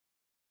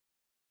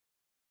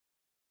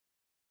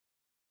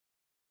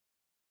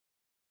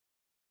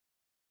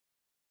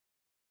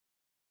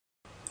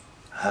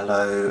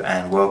Hello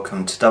and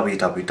welcome to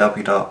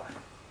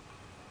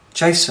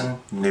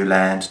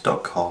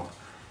www.jasonnewland.com.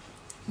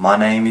 My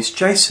name is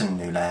Jason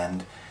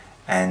Newland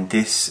and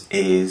this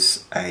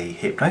is a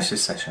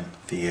hypnosis session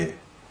for you.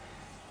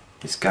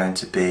 It's going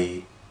to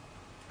be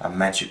a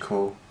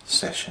magical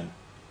session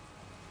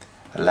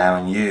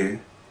allowing you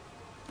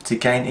to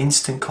gain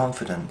instant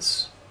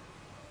confidence.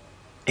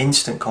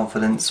 Instant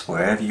confidence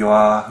wherever you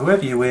are,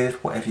 whoever you're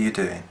with, whatever you're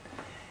doing.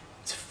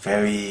 It's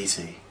very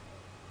easy.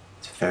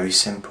 It's very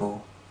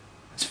simple.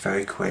 It's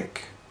very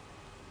quick.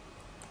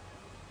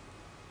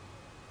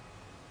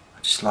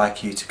 I'd just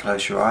like you to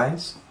close your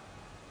eyes.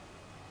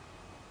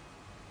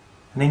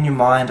 And in your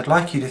mind, I'd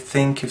like you to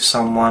think of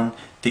someone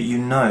that you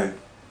know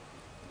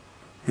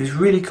who's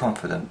really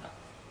confident.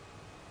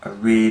 A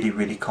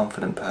really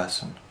confident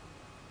person.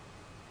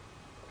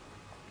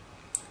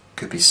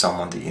 Could be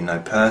someone that you know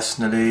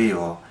personally,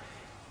 or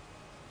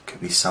could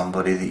be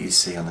somebody that you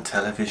see on the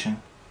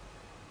television.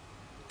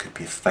 Could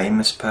be a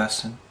famous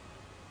person.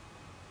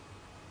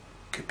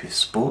 Could be a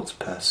sports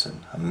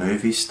person, a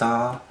movie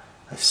star,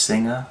 a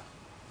singer,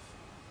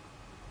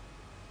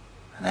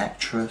 an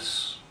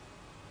actress.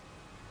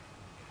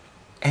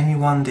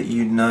 Anyone that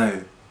you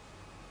know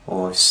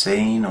or have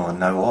seen or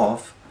know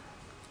of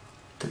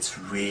that's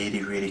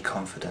really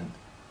confident.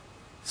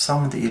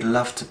 Someone that you'd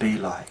love to be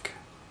like.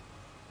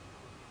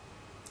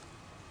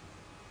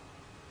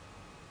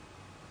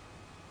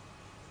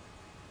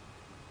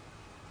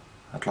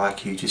 I'd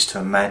like you just to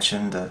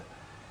imagine that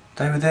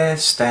they were there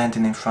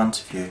standing in front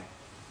of you.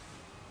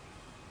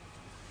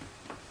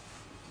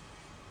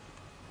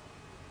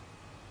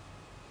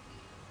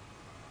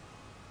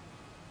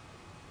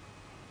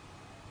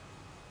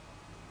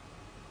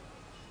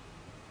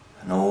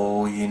 And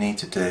all you need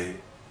to do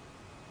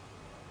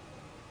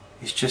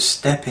is just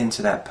step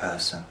into that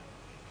person.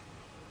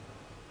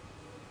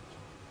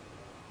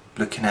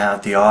 Looking out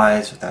of the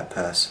eyes of that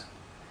person.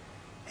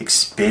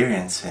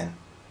 Experiencing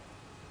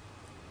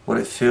what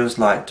it feels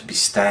like to be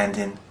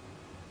standing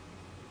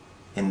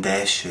in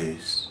their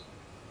shoes.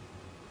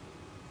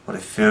 What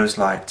it feels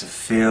like to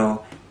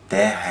feel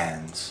their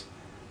hands,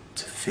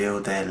 to feel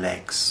their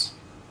legs.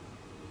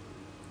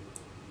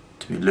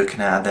 To be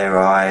looking out of their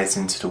eyes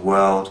into the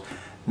world,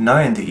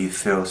 knowing that you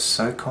feel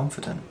so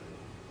confident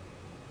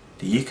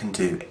that you can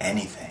do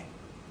anything.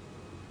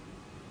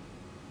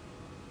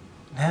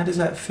 And how does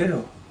that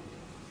feel?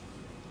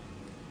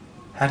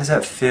 How does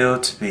that feel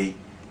to be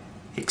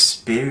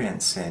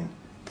experiencing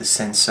the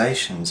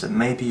sensations that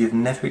maybe you've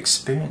never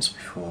experienced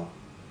before?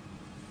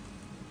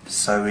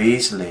 So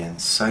easily and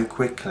so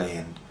quickly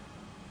and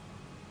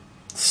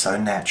so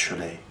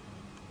naturally.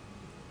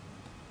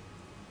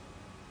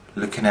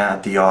 Looking out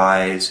of the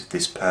eyes of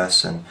this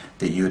person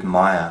that you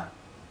admire.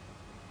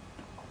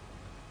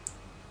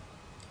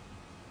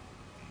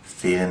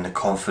 Feeling the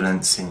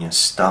confidence in your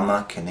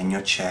stomach and in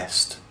your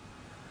chest,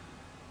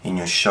 in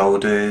your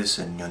shoulders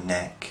and your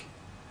neck,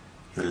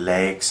 your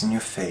legs and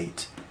your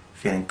feet.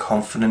 Feeling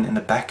confident in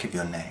the back of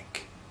your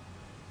neck.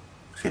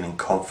 Feeling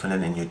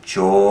confident in your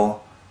jaw,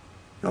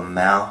 your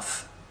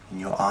mouth and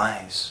your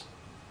eyes.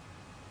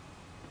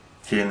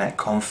 Feeling that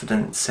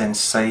confident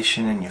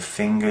sensation in your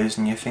fingers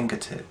and your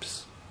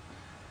fingertips.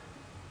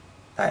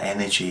 That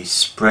energy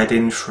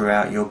spreading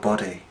throughout your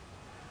body,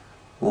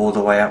 all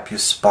the way up your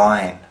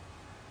spine,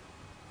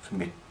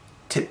 from your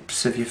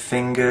tips of your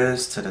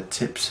fingers to the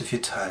tips of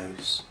your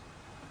toes.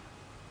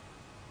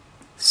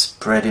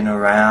 Spreading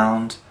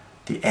around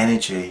the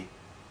energy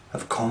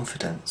of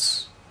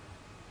confidence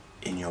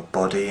in your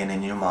body and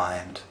in your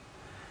mind.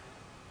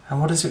 And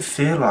what does it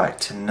feel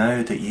like to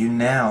know that you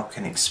now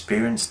can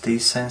experience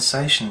these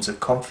sensations of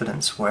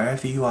confidence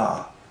wherever you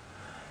are,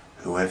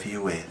 whoever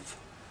you're with,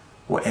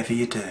 whatever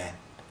you're doing,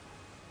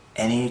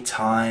 any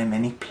time,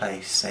 any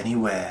place,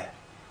 anywhere?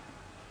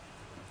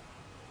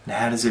 And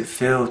how does it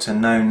feel to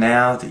know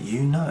now that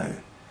you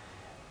know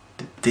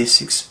that this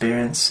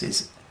experience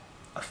is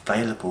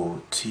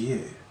available to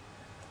you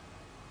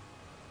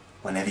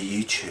whenever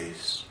you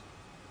choose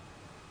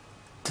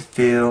to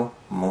feel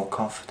more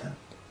confident,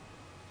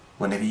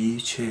 whenever you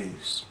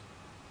choose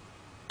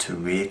to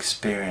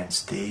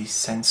re-experience these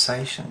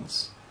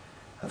sensations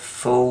of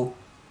full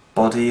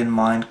body and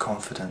mind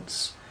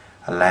confidence,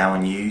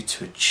 allowing you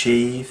to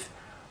achieve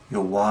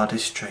your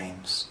wildest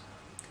dreams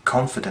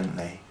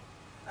confidently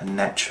and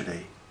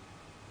naturally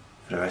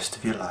for the rest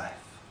of your life.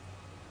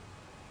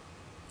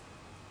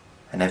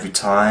 And every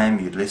time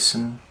you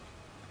listen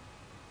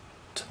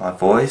to my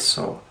voice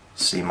or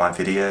see my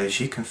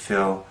videos, you can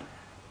feel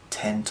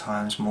 10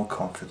 times more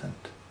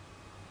confident.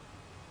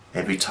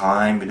 Every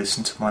time you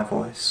listen to my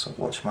voice or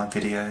watch my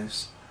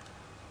videos,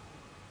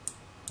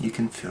 you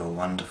can feel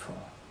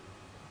wonderful.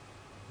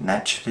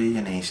 Naturally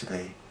and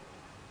easily,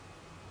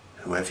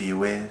 whoever you're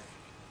with,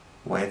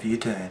 whatever you're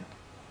doing.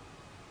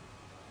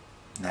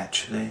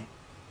 Naturally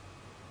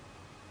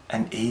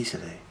and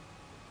easily.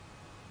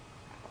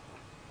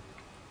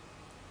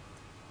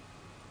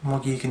 And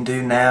what you can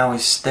do now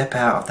is step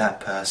out of that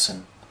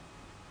person.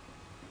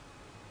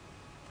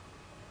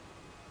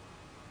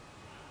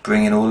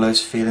 bringing all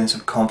those feelings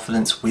of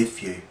confidence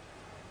with you,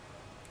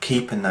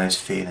 keeping those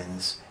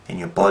feelings in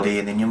your body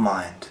and in your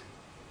mind.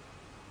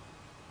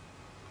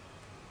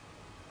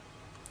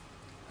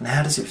 And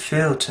how does it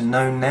feel to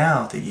know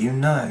now that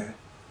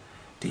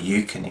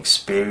you can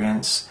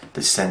experience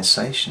the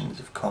sensations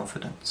of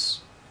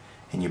confidence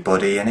in your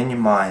body and in your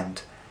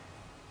mind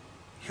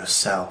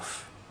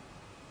yourself,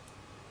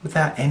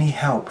 without any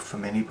help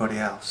from anybody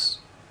else,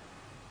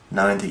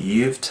 knowing that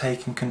you've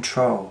taken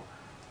control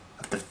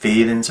of the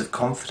feelings of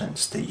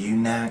confidence that you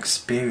now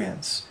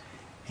experience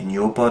in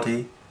your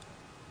body,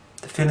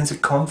 the feelings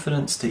of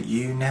confidence that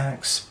you now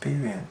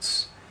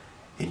experience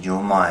in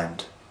your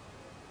mind.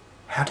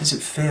 How does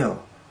it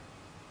feel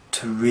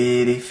to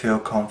really feel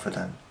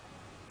confident,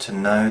 to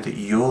know that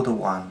you're the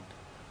one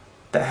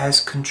that has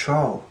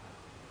control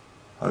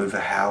over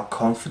how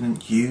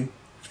confident you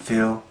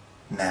feel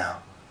now?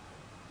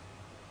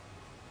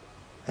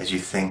 As you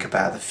think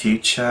about the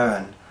future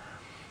and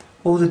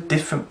all the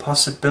different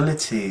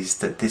possibilities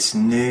that this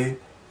new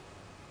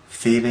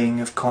feeling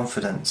of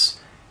confidence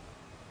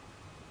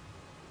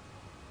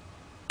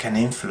can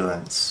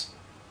influence,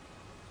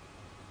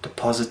 the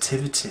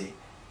positivity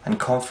and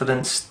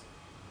confidence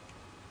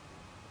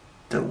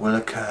that will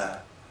occur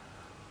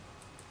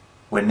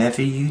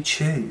whenever you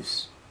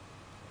choose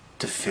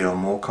to feel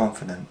more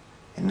confident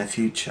in the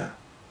future.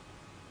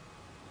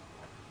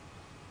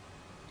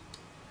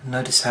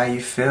 Notice how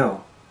you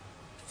feel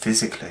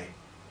physically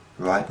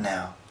right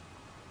now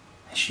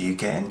as you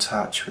get in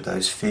touch with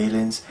those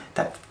feelings,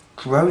 that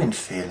growing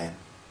feeling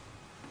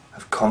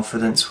of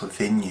confidence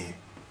within you,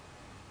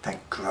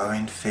 that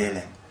growing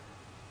feeling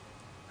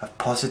of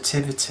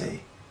positivity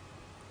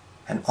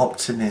and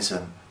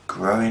optimism,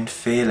 growing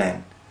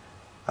feeling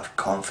of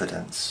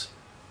confidence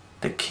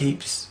that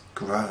keeps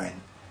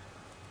growing,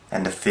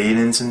 and the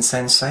feelings and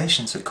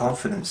sensations of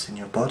confidence in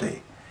your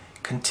body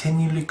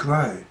continually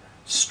grow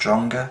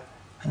stronger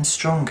and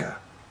stronger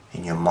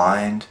in your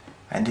mind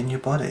and in your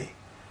body,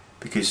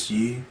 because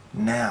you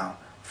now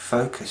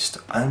focused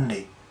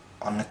only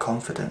on the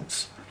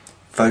confidence,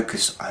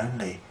 focus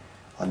only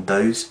on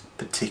those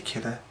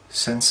particular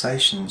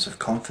sensations of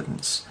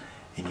confidence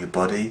in your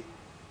body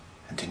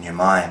and in your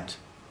mind,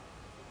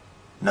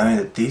 knowing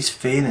that these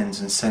feelings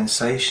and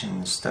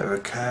sensations that are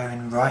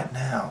occurring right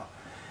now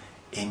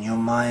in your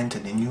mind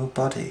and in your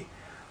body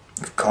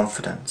of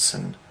confidence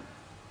and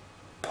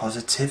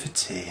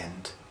positivity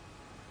and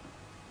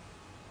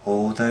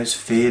all those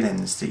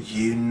feelings that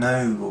you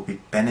know will be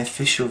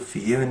beneficial for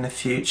you in the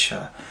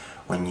future,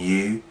 when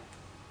you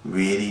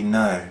really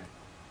know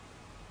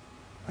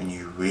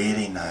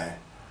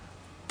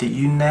that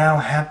you now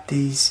have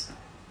these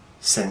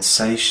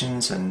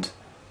sensations and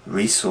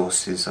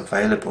resources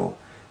available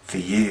for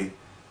you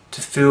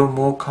to feel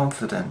more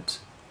confident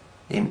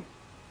in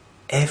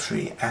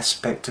every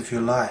aspect of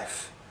your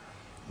life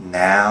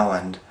now,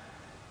 and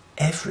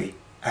every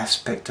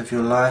aspect of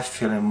your life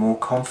feeling more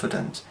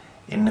confident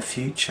in the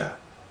future,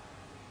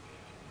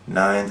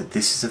 knowing that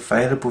this is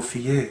available for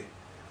you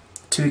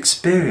to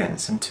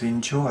experience and to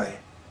enjoy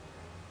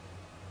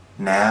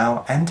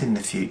now and in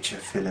the future,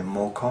 feeling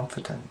more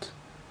confident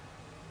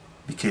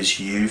because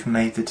you've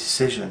made the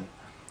decision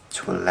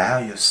to allow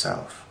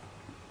yourself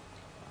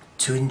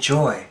to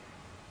enjoy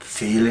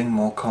feeling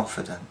more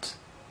confident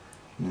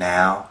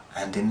now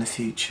and in the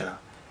future,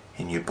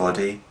 in your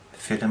body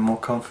feeling more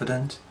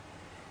confident,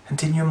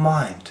 and in your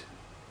mind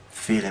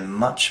feeling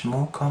much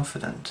more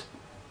confident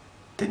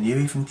than you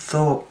even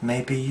thought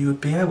maybe you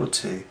would be able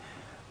to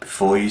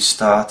before you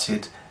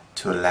started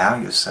to allow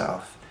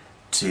yourself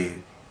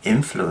to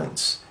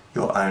influence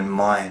your own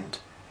mind,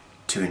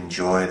 to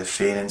enjoy the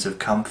feelings of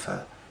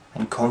comfort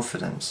and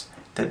confidence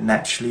that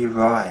naturally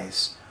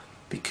arise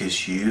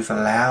because you've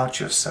allowed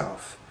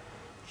yourself,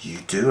 you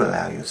do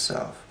allow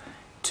yourself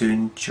to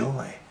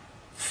enjoy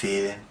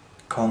feeling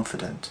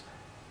confident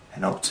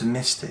and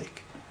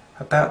optimistic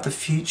about the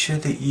future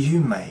that you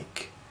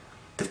make,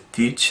 the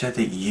future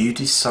that you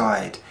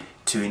decide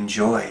to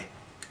enjoy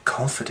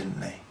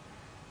confidently,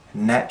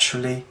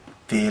 naturally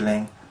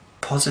feeling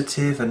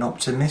positive and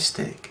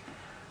optimistic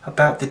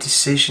about the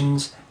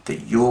decisions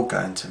that you're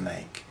going to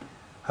make,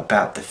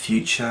 about the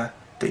future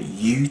that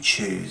you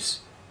choose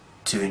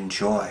to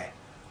enjoy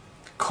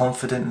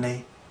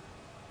confidently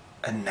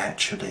and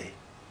naturally,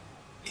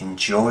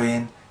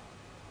 enjoying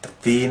the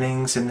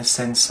feelings and the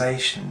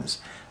sensations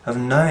of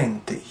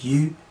knowing that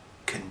you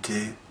can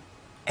do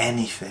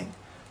anything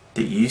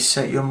that you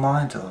set your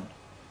mind on.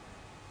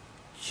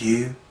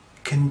 You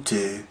can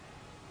do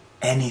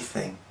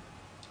anything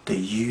that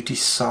you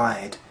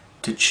decide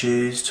to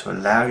choose to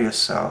allow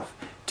yourself,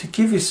 to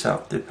give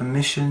yourself the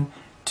permission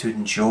to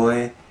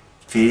enjoy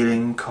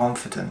feeling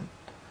confident,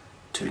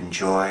 to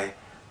enjoy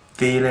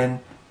feeling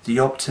the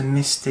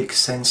optimistic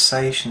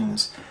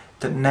sensations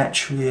that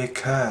naturally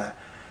occur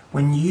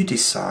when you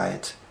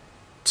decide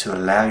to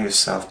allow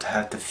yourself to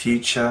have the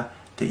future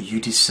that you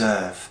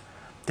deserve,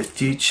 the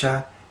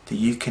future that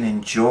you can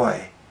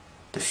enjoy,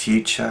 the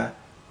future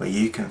where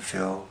you can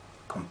feel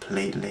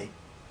completely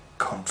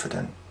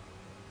confident.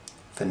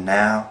 For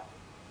now,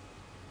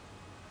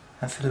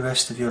 and for the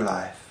rest of your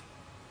life.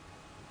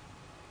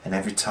 And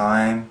every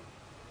time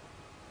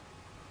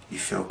you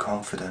feel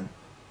confident,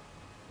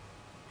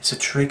 it's a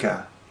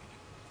trigger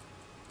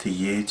for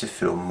you to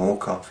feel more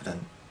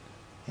confident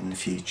in the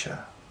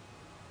future.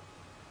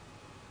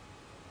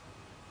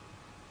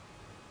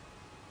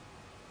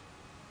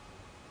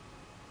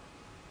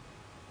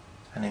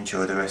 And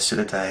enjoy the rest of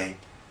the day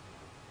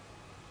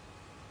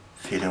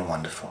feeling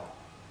wonderful.